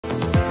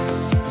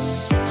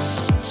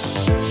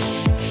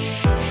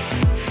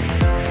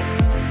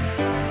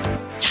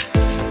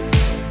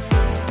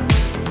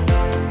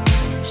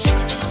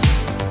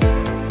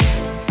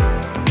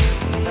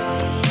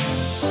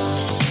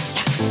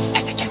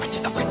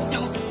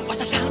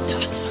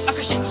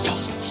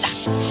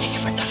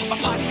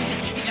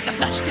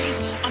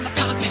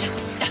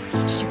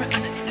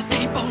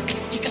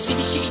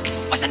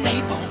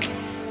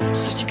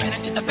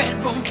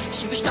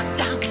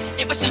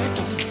was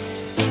certain.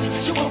 Annie,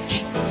 are you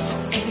okay? So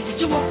Annie, are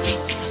you okay?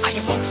 Are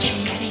you okay,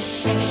 Annie?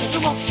 Annie, are you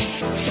okay?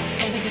 So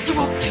Annie, are you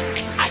okay?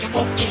 Are you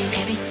okay,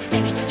 Annie?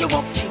 Annie, are you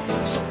okay?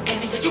 So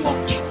Annie, are you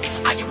okay?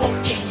 Are you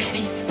okay,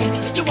 Annie? Annie,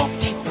 are you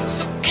okay?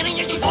 So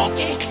Annie, are you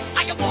okay?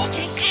 Are you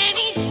okay,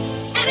 Annie?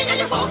 Annie, are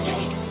you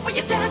okay? Were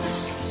you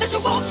nervous? That you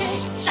okay?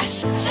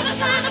 Then I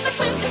sign at the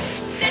window.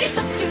 Then he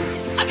stopped you.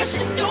 I guess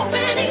you know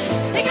Annie.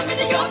 They come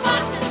into your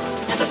apartment.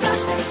 And the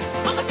first days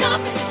on the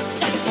carpet.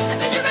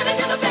 And then you ran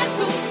into the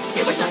bedroom.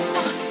 You were shut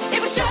down. It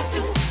was shut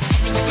too.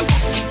 Annie, are you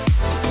okay?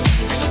 So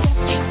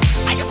Annie,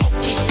 are you okay? Are you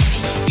okay,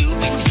 Annie? You've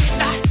been hit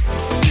by.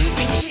 You've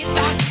been hit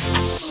by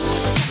a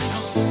smooth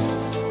criminal.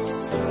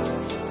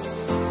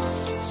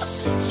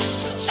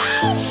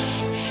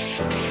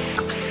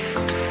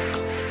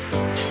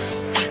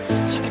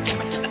 So they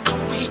came into the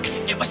alleyway.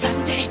 It was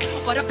Sunday,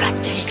 but a black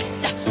day.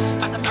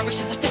 By the Mary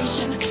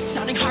solicitation,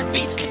 sounding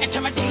heartbeats,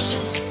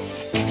 intimidations.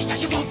 Annie, are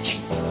you okay?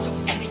 So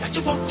Annie, are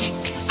you okay?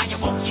 Are you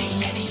okay,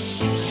 Annie?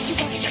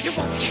 Annie, are you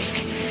okay?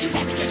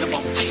 Annie, are you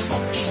okay? Are you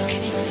okay,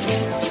 Annie?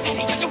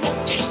 Annie, are you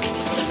okay?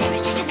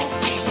 Annie, are you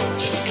okay?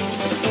 Okay,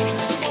 Annie, are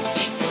you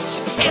okay?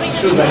 So Annie,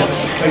 are you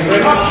okay? Thank you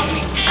very much.